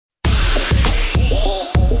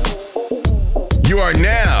You are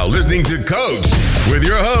now listening to Coach with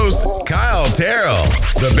your host, Kyle Terrell.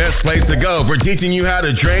 The best place to go for teaching you how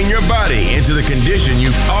to train your body into the condition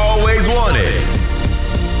you've always wanted.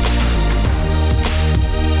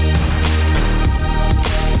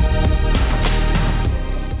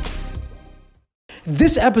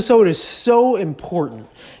 This episode is so important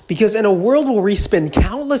because in a world where we spend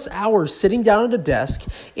countless hours sitting down at a desk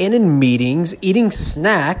and in meetings, eating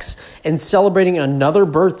snacks, and celebrating another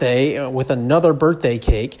birthday with another birthday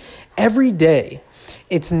cake every day,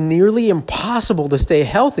 it's nearly impossible to stay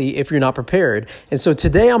healthy if you're not prepared. And so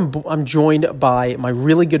today I'm joined by my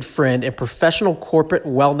really good friend and professional corporate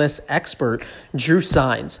wellness expert, Drew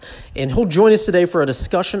Saenz. And he'll join us today for a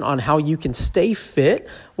discussion on how you can stay fit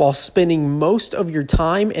while spending most of your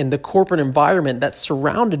time in the corporate environment that's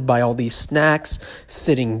surrounded by all these snacks,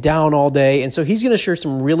 sitting down all day. And so he's going to share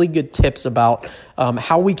some really good tips about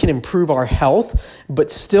how we can improve our health,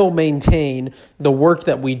 but still maintain the work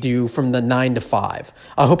that we do from the 9 to 5.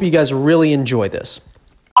 I hope you guys really enjoy this.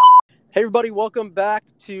 Hey everybody, welcome back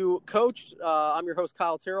to Coach. I'm your host,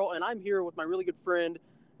 Kyle Terrell, and I'm here with my really good friend,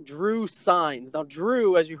 Drew Saenz. Now,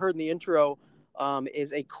 Drew, as you heard in the intro,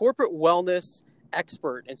 is a corporate wellness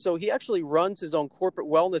expert. And so he actually runs his own corporate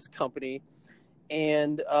wellness company.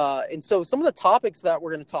 And so some of the topics that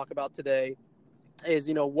we're going to talk about today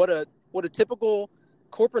is, what a typical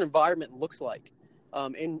corporate environment looks like,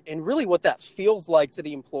 and really what that feels like to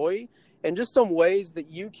the employee, and just some ways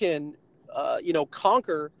that you can,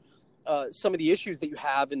 conquer some of the issues that you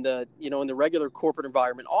have in the regular corporate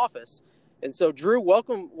environment office. And so, Drew,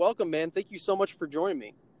 welcome, man. Thank you so much for joining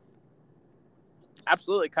me.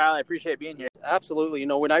 Absolutely, Kyle. I appreciate being here. Absolutely.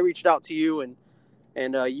 When I reached out to you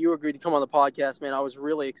and you agreed to come on the podcast, man, I was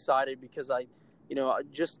really excited because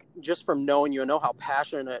just from knowing you, I know how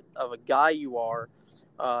passionate of a guy you are,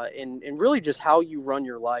 and really just how you run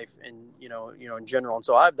your life and, in general. And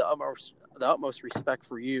so I have the utmost respect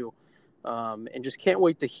for you, and just can't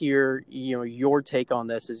wait to hear, your take on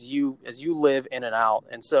this as you live in and out.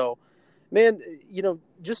 And so, man,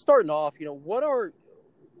 just starting off,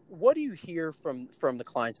 what do you hear from the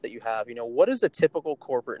clients that you have? What does a typical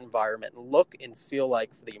corporate environment look and feel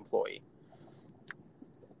like for the employee?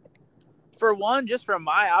 For one, just from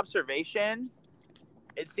my observation,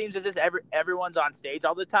 it seems as if everyone's on stage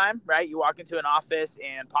all the time, right? You walk into an office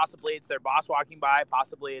and possibly it's their boss walking by,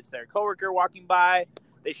 possibly it's their coworker walking by.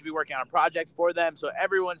 They should be working on a project for them. So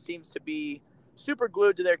everyone seems to be super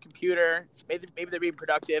glued to their computer. Maybe they're being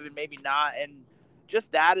productive and maybe not. And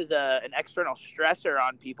just that is an external stressor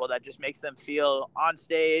on people that just makes them feel on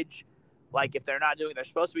stage. Like if they're not doing what they're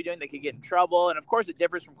supposed to be doing, they could get in trouble. And of course it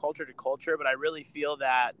differs from culture to culture, but I really feel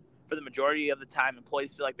that for the majority of the time,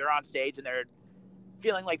 employees feel like they're on stage and they're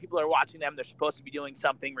feeling like people are watching them. They're supposed to be doing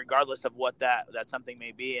something regardless of what that something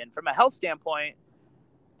may be. And from a health standpoint,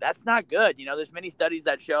 that's not good. There's many studies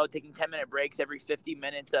that show taking 10-minute breaks every 50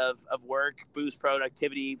 minutes of work boosts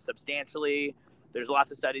productivity substantially. There's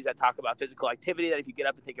lots of studies that talk about physical activity, that if you get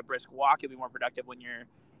up and take a brisk walk, you'll be more productive when you're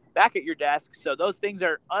back at your desk. So those things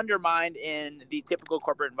are undermined in the typical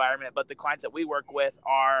corporate environment, but the clients that we work with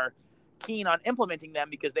are keen on implementing them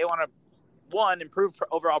because they want to, one, improve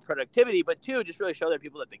overall productivity, but two, just really show their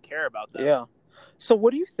people that they care about them. Yeah. So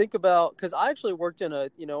what do you think about, because I actually worked in a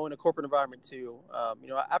corporate environment too.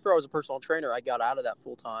 After I was a personal trainer, I got out of that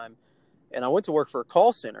full time and I went to work for a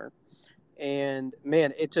call center. And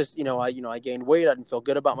man, it just, I gained weight. I didn't feel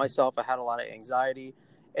good about myself. I had a lot of anxiety,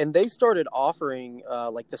 and they started offering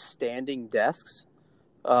like the standing desks.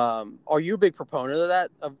 Are you a big proponent of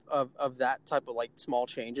that, of that type of like small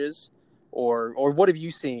changes, or what have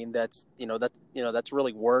you seen that's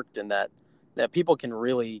really worked and that people can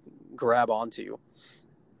really grab onto?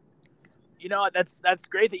 That's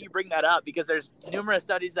great that you bring that up because there's numerous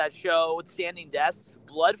studies that show with standing desks,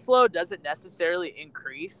 blood flow doesn't necessarily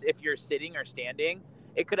increase if you're sitting or standing.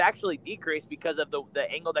 It could actually decrease because of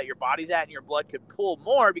the angle that your body's at, and your blood could pull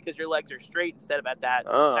more because your legs are straight instead of at that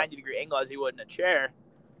 90-degree angle as you would in a chair.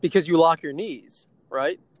 Because you lock your knees,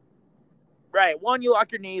 right? Right. One, you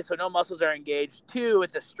lock your knees so no muscles are engaged. Two,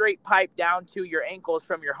 it's a straight pipe down to your ankles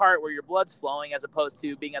from your heart where your blood's flowing as opposed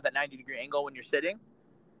to being at that 90-degree angle when you're sitting.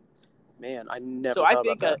 Man, I never thought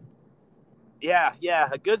about that. Yeah.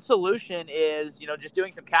 A good solution is, just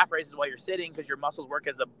doing some calf raises while you're sitting because your muscles work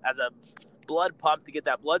as a blood pump to get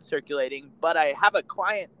that blood circulating. But I have a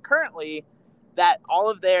client currently that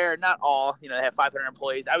not all, they have 500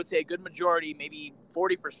 employees. I would say a good majority, maybe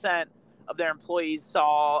 40% of their employees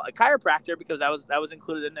saw a chiropractor because that was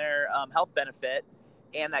included in their health benefit.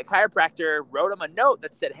 And that chiropractor wrote them a note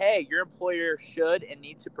that said, hey, your employer should and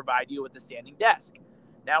needs to provide you with a standing desk.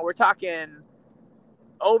 Now we're talking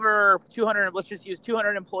over 200, let's just use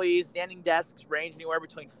 200 employees, standing desks range anywhere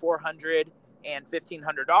between $400 and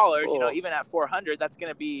 $1,500. You know, even at 400, that's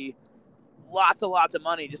going to be lots of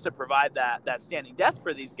money just to provide that standing desk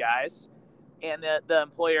for these guys. And the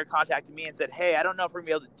employer contacted me and said, hey, I don't know if we're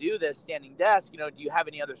going to be able to do this standing desk. You know, do you have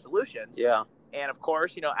any other solutions? Yeah. And of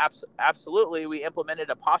course, you know, absolutely, we implemented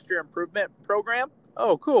a posture improvement program.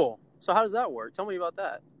 Oh, cool. So how does that work? Tell me about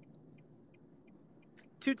that.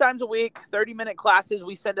 2 times a week, 30-minute classes.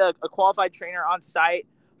 We send a qualified trainer on site,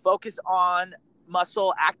 focus on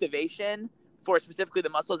muscle activation for specifically the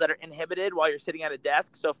muscles that are inhibited while you're sitting at a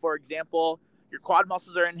desk. So, for example, your quad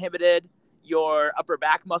muscles are inhibited, your upper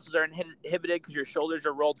back muscles are inhibited because your shoulders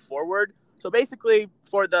are rolled forward. So basically,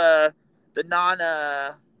 for the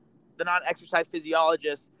non-exercise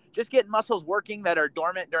physiologist, just getting muscles working that are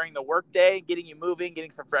dormant during the workday, getting you moving,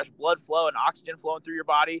 getting some fresh blood flow and oxygen flowing through your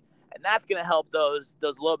body. And that's going to help those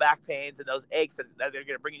low back pains and those aches that they're going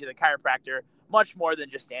to bring you to the chiropractor much more than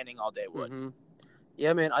just standing all day would. Mm-hmm.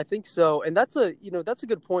 Yeah, man, I think so. And that's a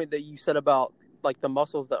good point that you said about like the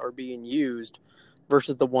muscles that are being used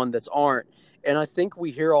versus the one that's aren't. And I think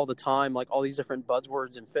we hear all the time, like all these different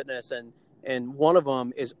buzzwords in fitness, and one of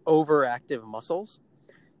them is overactive muscles.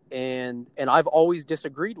 And I've always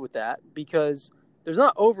disagreed with that because there's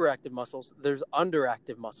not overactive muscles, there's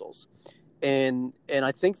underactive muscles. And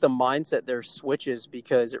I think the mindset there switches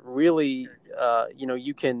because it really,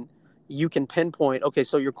 you can pinpoint, okay,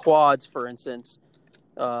 so your quads, for instance,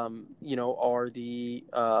 are the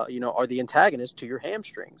antagonist to your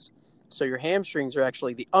hamstrings. So your hamstrings are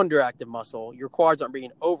actually the underactive muscle. Your quads aren't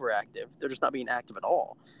being overactive. They're just not being active at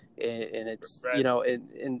all. And it's, right.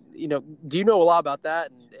 Do you know a lot about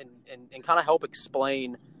that and kind of help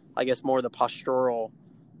explain, I guess, more of the postural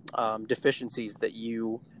deficiencies that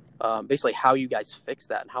you, basically how you guys fix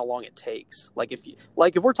that and how long it takes.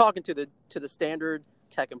 If we're talking to the standard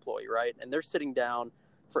tech employee, right, and they're sitting down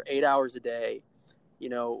for 8 hours a day,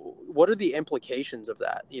 what are the implications of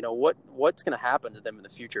that? What's going to happen to them in the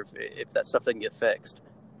future if that stuff doesn't get fixed?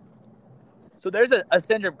 So there's a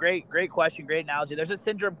syndrome, great question, great analogy. There's a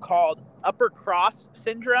syndrome called upper cross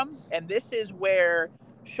syndrome, and this is where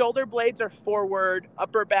shoulder blades are forward,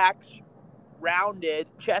 upper back's rounded,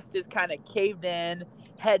 chest is kind of caved in,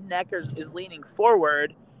 head neck is leaning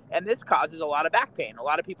forward, and this causes a lot of back pain. A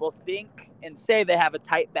lot of people think and say they have a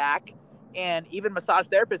tight back, and even massage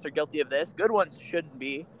therapists are guilty of this. Good ones shouldn't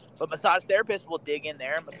be, but massage therapists will dig in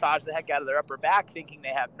there and massage the heck out of their upper back thinking they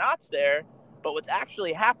have knots there. But what's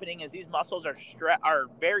actually happening is these muscles are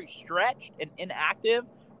very stretched and inactive,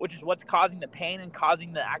 which is what's causing the pain and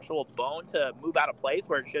causing the actual bone to move out of place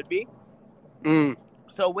where it should be.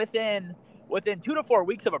 So within 2 to 4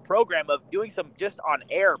 weeks of a program of doing some just on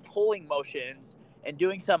air pulling motions and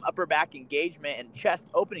doing some upper back engagement and chest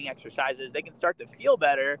opening exercises, they can start to feel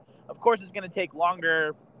better. Of course, it's going to take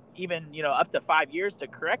longer, even, up to 5 years to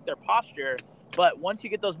correct their posture. But once you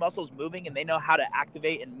get those muscles moving and they know how to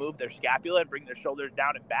activate and move their scapula and bring their shoulders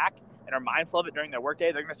down and back and are mindful of it during their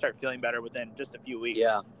workday, they're going to start feeling better within just a few weeks.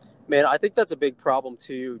 Yeah, man, I think that's a big problem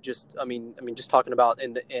too. Just talking about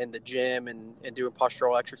in the gym and doing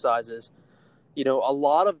postural exercises, a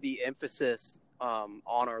lot of the emphasis on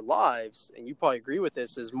our lives, and you probably agree with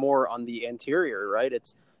this, is more on the anterior, right?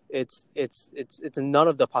 It's none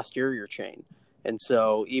of the posterior chain. And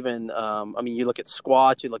so even, you look at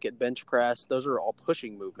squats, you look at bench press, those are all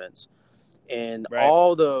pushing movements and right.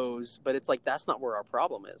 all those, but it's like, that's not where our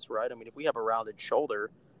problem is, right? If we have a rounded shoulder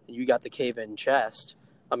and you got the cave-in chest,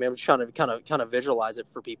 I'm just trying to kind of visualize it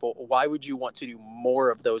for people. Why would you want to do more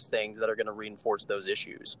of those things that are going to reinforce those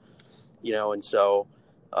issues? And so,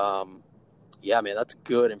 yeah, man, that's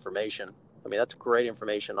good information. That's great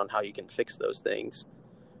information on how you can fix those things.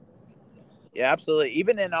 Yeah, absolutely.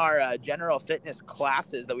 Even in our general fitness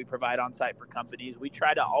classes that we provide on site for companies, we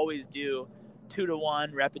try to always do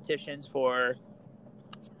 2-to-1 repetitions for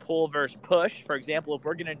pull versus push. For example, if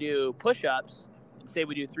we're going to do push-ups and say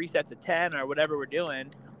we do 3 sets of 10 or whatever we're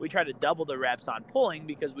doing, we try to double the reps on pulling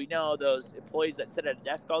because we know those employees that sit at a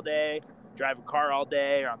desk all day, drive a car all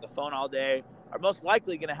day, or on the phone all day are most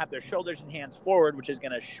likely going to have their shoulders and hands forward, which is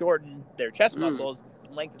going to shorten their chest muscles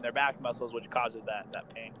and lengthen their back muscles, which causes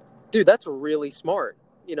that pain. Dude, that's really smart.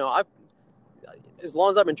 As long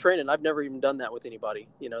as I've been training, I've never even done that with anybody.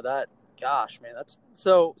 Gosh, man, that's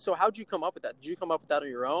so how'd you come up with that? Did you come up with that on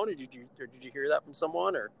your own? Or did you hear that from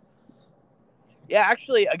someone or? Yeah,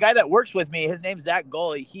 actually a guy that works with me, his name's Zach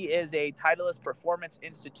Gully. He is a Titleist Performance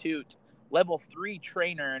Institute level 3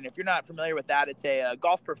 trainer. And if you're not familiar with that, it's a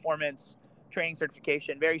golf performance training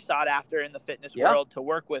certification, very sought after in the fitness world to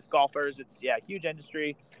work with golfers. It's huge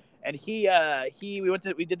industry. And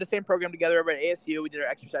we did the same program together over at ASU. We did our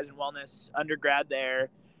exercise and wellness undergrad there,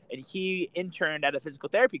 and he interned at a physical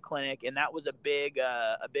therapy clinic, and that was a big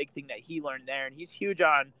thing that he learned there. And he's huge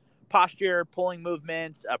on posture, pulling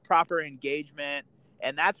movements, proper engagement,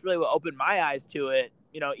 and that's really what opened my eyes to it.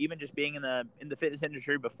 You know, even just being in the fitness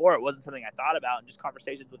industry before, it wasn't something I thought about, and just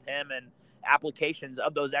conversations with him and applications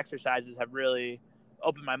of those exercises have really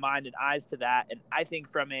opened my mind and eyes to that. And I think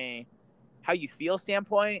from a how you feel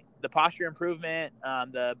standpoint, the posture improvement,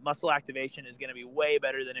 the muscle activation is going to be way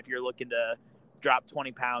better than if you're looking to drop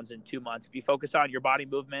 20 pounds in 2 months. If you focus on your body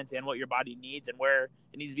movements and what your body needs and where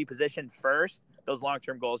it needs to be positioned first, those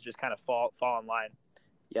long-term goals just kind of fall in line.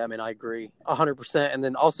 Yeah, I mean, I agree 100%. And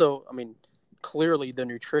then also, I mean, clearly the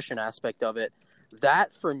nutrition aspect of it,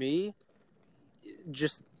 that for me,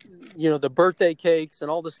 just, you know, the birthday cakes and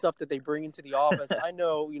all the stuff that they bring into the office. I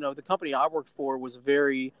know, you know, the company I worked for was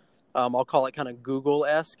very, I'll call it kind of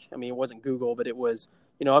Google-esque. I mean, it wasn't Google, but it was,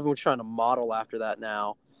 you know, everyone's trying to model after that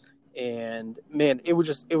now. And man, it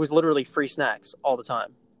was literally free snacks all the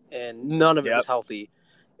time, and none of it was healthy.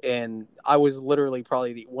 And I was literally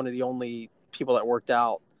probably one of the only people that worked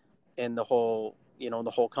out in the whole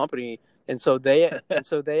company. And so they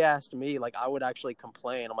asked me, like, I would actually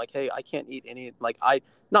complain. I'm like, hey, I can't eat any, like, I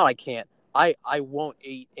won't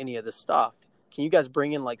eat any of this stuff. Can you guys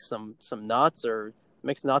bring in like some nuts or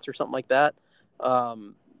mixed nuts or something like that?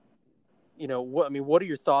 You know, what are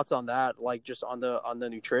your thoughts on that? Like, just on the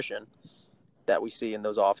nutrition that we see in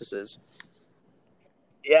those offices?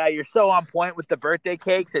 Yeah, you're so on point with the birthday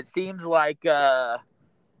cakes. It seems like they're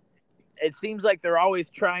always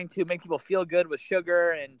trying to make people feel good with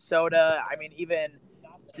sugar and soda. I mean, even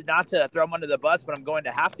not to throw them under the bus, but I'm going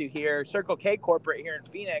to have to here. Circle K corporate here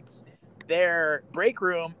in Phoenix, their break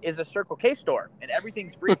room is a Circle K store, and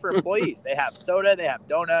everything's free for employees. They have soda, they have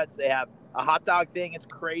donuts, they have a hot dog thing. It's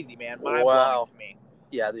crazy, man. Mind-blowing to me.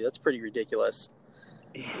 Yeah, dude, that's pretty ridiculous.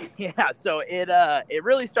 Yeah, so it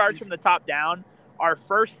really starts from the top down. Our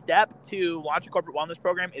first step to launch a corporate wellness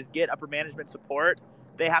program is get upper management support.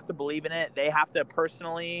 They have to believe in it. They have to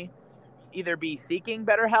personally either be seeking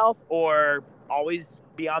better health or always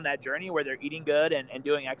be on that journey where they're eating good and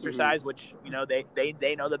doing exercise, which, you know,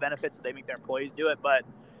 they know the benefits, so they make their employees do it. But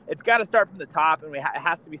it's got to start from the top, and it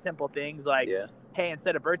has to be simple things like, hey,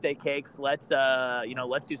 instead of birthday cakes, let's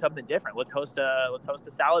do something different. Let's host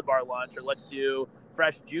a salad bar lunch, or let's do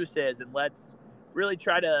fresh juices, and let's really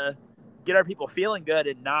try to get our people feeling good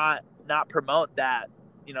and not promote that,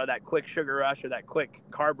 you know, that quick sugar rush or that quick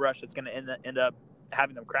carb rush that's going to end up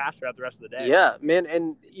having them crash throughout the rest of the day. Yeah, man.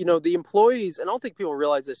 And, you know, the employees, and I don't think people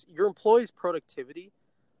realize this, your employees' productivity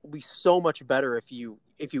will be so much better if you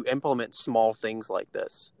implement small things like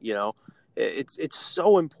this. You know, it's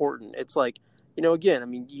so important. It's like, you know, again, I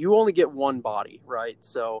mean, you only get one body, right?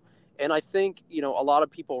 So, and I think, you know, a lot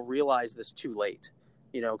of people realize this too late,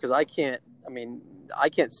 you know, because I can't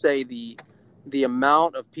say the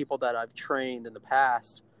amount of people that I've trained in the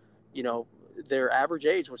past, you know, their average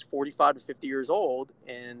age was 45 to 50 years old,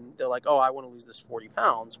 and they're like, oh, I want to lose this 40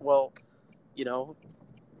 pounds. Well, you know,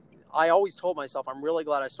 I always told myself, I'm really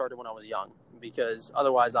glad I started when I was young, because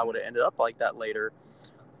otherwise I would have ended up like that later.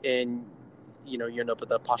 And, you know, you end up with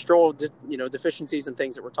the postural, deficiencies and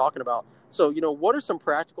things that we're talking about. So, you know, what are some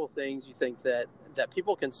practical things you think that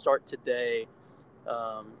people can start today,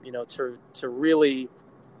 you know, to really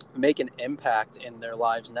make an impact in their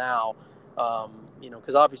lives now? You know,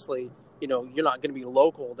 because obviously, you know, you're not going to be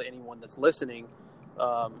local to anyone that's listening.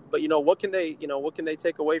 But, you know, what can they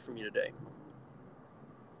take away from you today?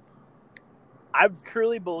 I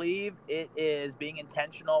truly believe it is being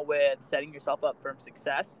intentional with setting yourself up for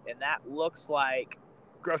success. And that looks like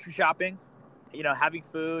grocery shopping, you know, having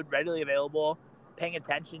food readily available, paying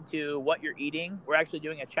attention to what you're eating. We're actually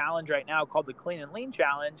doing a challenge right now called the Clean and Lean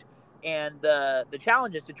Challenge. And the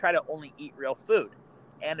challenge is to try to only eat real food.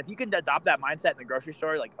 And if you can adopt that mindset in the grocery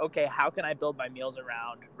store, like, okay, how can I build my meals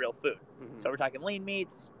around real food? Mm-hmm. So we're talking lean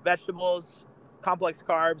meats, vegetables, complex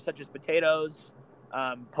carbs such as potatoes,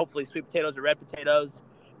 hopefully sweet potatoes or red potatoes,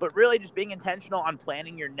 but really just being intentional on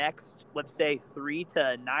planning your next, let's say 3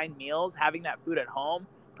 to 9 meals, having that food at home,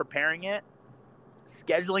 preparing it,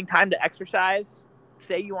 scheduling time to exercise.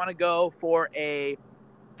 Say you want to go for a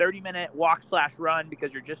 30-minute walk/run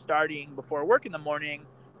because you're just starting before work in the morning.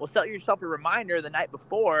 Well, set yourself a reminder the night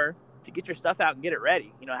before to get your stuff out and get it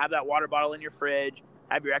ready. You know, have that water bottle in your fridge,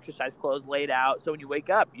 have your exercise clothes laid out. So when you wake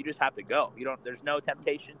up, you just have to go. There's no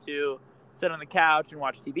temptation to sit on the couch and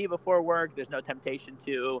watch TV before work. There's no temptation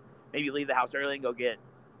to maybe leave the house early and go get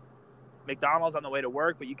McDonald's on the way to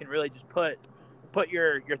work, but you can really just put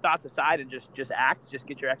your thoughts aside and just act, just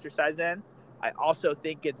get your exercise in. I also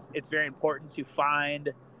think it's very important to find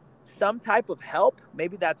some type of help.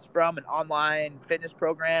 Maybe that's from an online fitness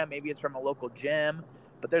program. Maybe it's from a local gym.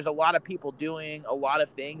 But there's a lot of people doing a lot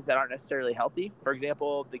of things that aren't necessarily healthy. For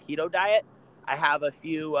example, the keto diet. I have a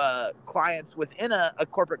few clients within a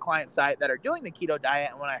corporate client site that are doing the keto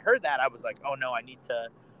diet. And when I heard that, I was like, oh, no, I need to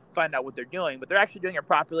find out what they're doing. But they're actually doing it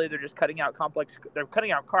properly. They're just cutting out they're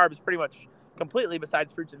cutting out carbs pretty much completely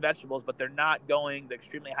besides fruits and vegetables, but they're not going the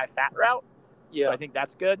extremely high fat route. Yeah. So I think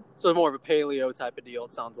that's good. So more of a paleo type of deal,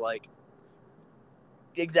 it sounds like.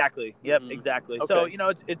 Exactly. Yep. Mm-hmm. Exactly. Okay. So,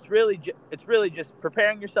 it's really just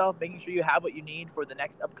preparing yourself, making sure you have what you need for the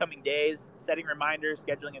next upcoming days, setting reminders,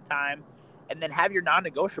 scheduling a time, and then have your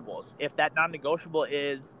non-negotiables. If that non-negotiable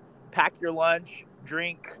is pack your lunch,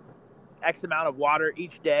 drink X amount of water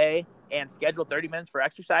each day, and schedule 30 minutes for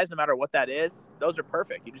exercise, no matter what that is, those are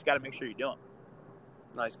perfect. You just got to make sure you do them.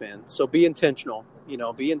 Nice, man. So be intentional,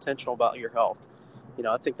 be intentional about your health.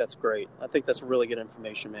 I think that's great. I think that's really good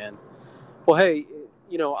information, man. Well, hey,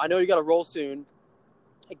 I know you got to roll soon.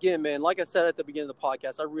 Again, man, like I said at the beginning of the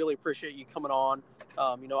podcast, I really appreciate you coming on.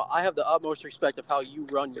 I have the utmost respect of how you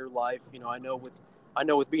run your life. I know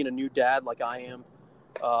with being a new dad like I am,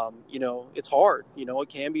 it's hard. It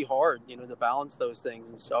can be hard, to balance those things.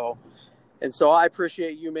 And so I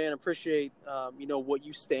appreciate you, man. Appreciate what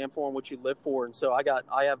you stand for and what you live for. And so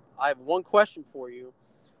I have one question for you,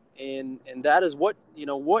 and that is what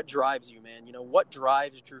drives you, man. What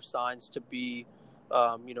drives Drew Signs to be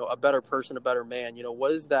a better person, a better man?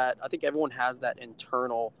 What is that? I think everyone has that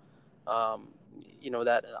internal,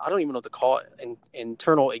 that I don't even know what to call it,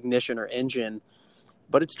 internal ignition or engine,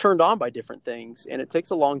 but it's turned on by different things. And it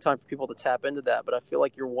takes a long time for people to tap into that. But I feel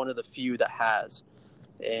like you're one of the few that has.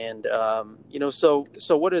 And, so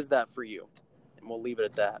what is that for you? And we'll leave it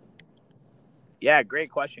at that. Yeah,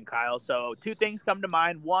 great question, Kyle. So 2 things come to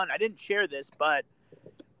mind. One, I didn't share this, but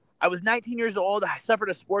I was 19 years old. I suffered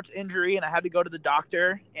a sports injury, and I had to go to the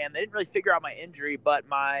doctor, and they didn't really figure out my injury, but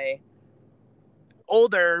my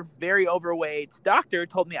older, very overweight doctor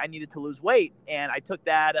told me I needed to lose weight. And I took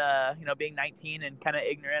that, being 19 and kind of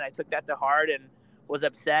ignorant, I took that to heart and was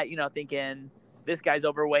upset, thinking this guy's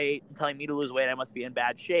overweight and telling me to lose weight, I must be in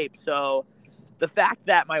bad shape. So the fact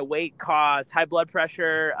that my weight caused high blood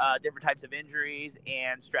pressure, different types of injuries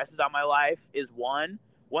and stresses on my life is one.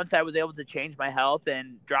 Once I was able to change my health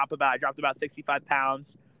and I dropped about 65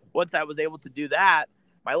 pounds. Once I was able to do that,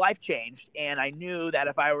 my life changed. And I knew that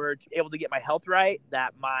if I were able to get my health right,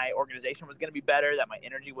 that my organization was going to be better, that my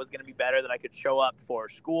energy was going to be better, that I could show up for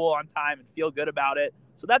school on time and feel good about it.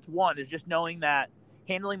 So that's one, is just knowing that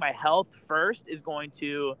handling my health first is going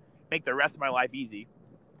to make the rest of my life easy.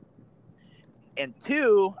 And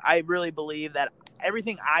 2, I really believe that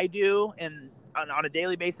everything I do on a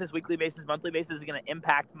daily basis, weekly basis, monthly basis is going to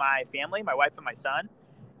impact my family, my wife and my son.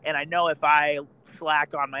 And I know if I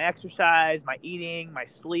slack on my exercise, my eating, my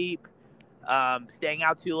sleep, staying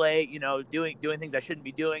out too late, doing things I shouldn't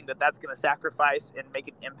be doing, that's going to sacrifice and make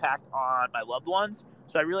an impact on my loved ones.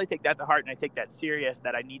 So I really take that to heart, and I take that serious,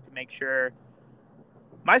 that I need to make sure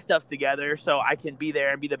my stuff's together so I can be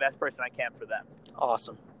there and be the best person I can for them.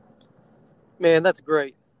 Awesome, man. That's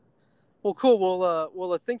great. Well, cool.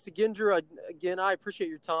 Well, thanks again, Drew. I appreciate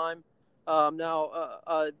your time. Now,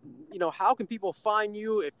 how can people find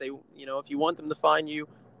you if you want them to find you?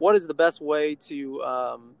 What is the best way to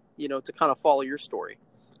kind of follow your story?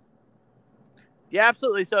 Yeah,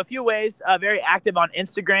 absolutely. So a few ways. Very active on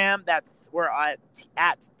Instagram. We're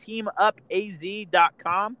at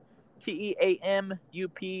teamupaz.com.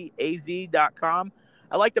 TEAMUPAZ.com.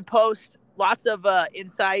 I like to post lots of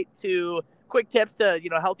insight to quick tips to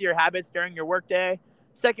healthier habits during your workday.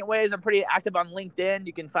 Second way is I'm pretty active on LinkedIn.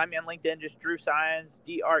 You can find me on LinkedIn, just Drew Signs,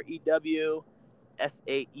 DREWSAENZ.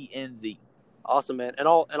 Awesome, man. And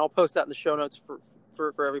I'll post that in the show notes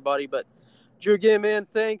for everybody. But Drew, again, man,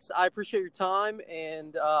 thanks. I appreciate your time,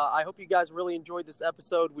 and I hope you guys really enjoyed this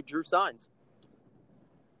episode with Drew Signs.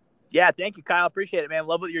 Yeah, thank you, Kyle. Appreciate it, man.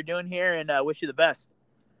 Love what you're doing here, and wish you the best.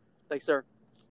 Thanks, sir.